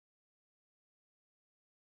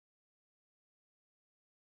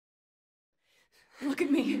Look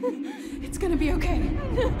at me. It's gonna be okay.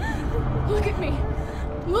 Look at me.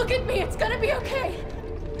 Look at me. It's gonna be okay.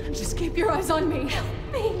 Just keep your eyes on me. Help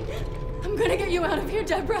me. I'm gonna get you out of here,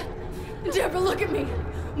 Deborah. Deborah, look at me.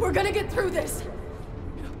 We're gonna get through this.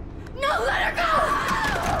 No, let her go!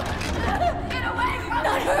 Get away from me!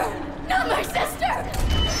 Not her! Not my sister!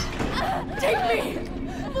 Take me!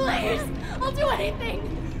 Please! I'll do anything!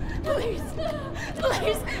 Please!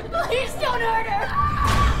 Please! Please don't hurt her!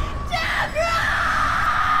 Deborah!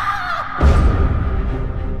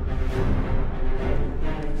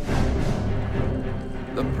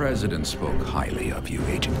 The President spoke highly of you,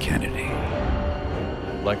 Agent Kennedy.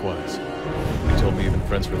 Likewise. He told me you've been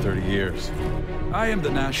friends for 30 years. I am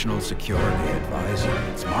the National Security Advisor.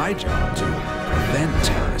 It's my job to prevent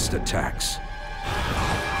terrorist attacks.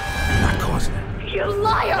 Not causing it. You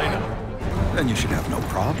liar! I know. Then you should have no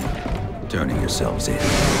problem turning yourselves in.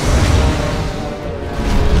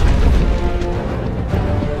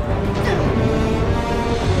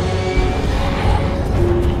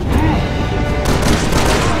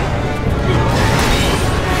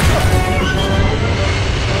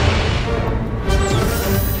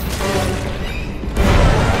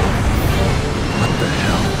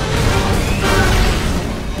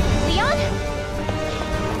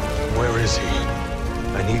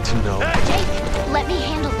 Let me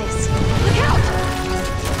handle this. Look out!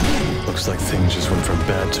 Looks like things just went from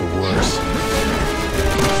bad to worse.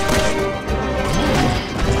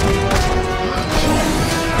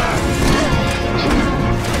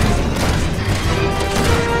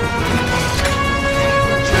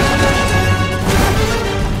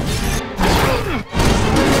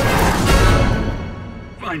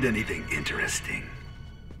 Find anything interesting?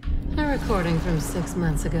 A recording from 6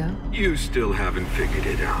 months ago. You still haven't figured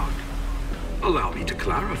it out. Allow me to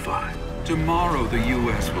clarify. Tomorrow, the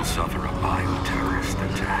U.S. will suffer a bioterrorist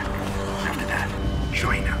attack. After that,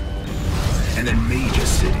 China. And then major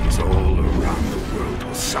cities all around the world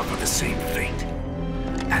will suffer the same fate.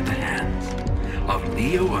 At the hands of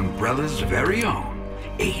Neo Umbrella's very own,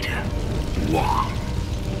 Ada Wong.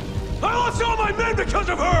 I lost all my men because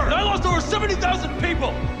of her! And I lost over 70,000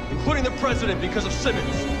 people, including the President, because of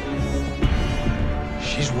Simmons.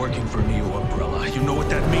 She's working for Neo Umbrella. You know what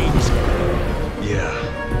that means? Yeah,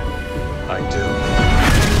 I do.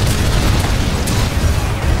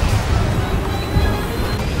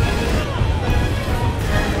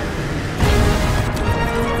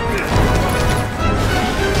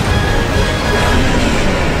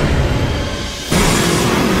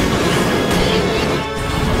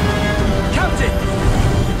 Captain!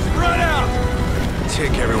 Spread out!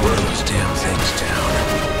 Take every one of those damn things down.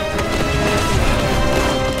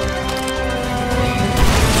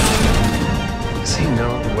 Does he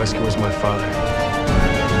know that Wesker was my father?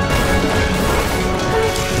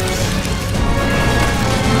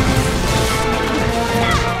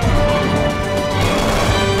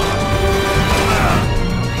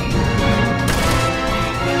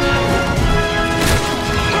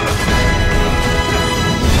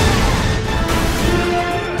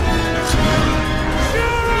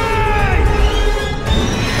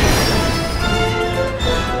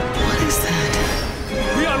 What is that?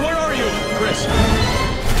 Leon, where are you? Chris.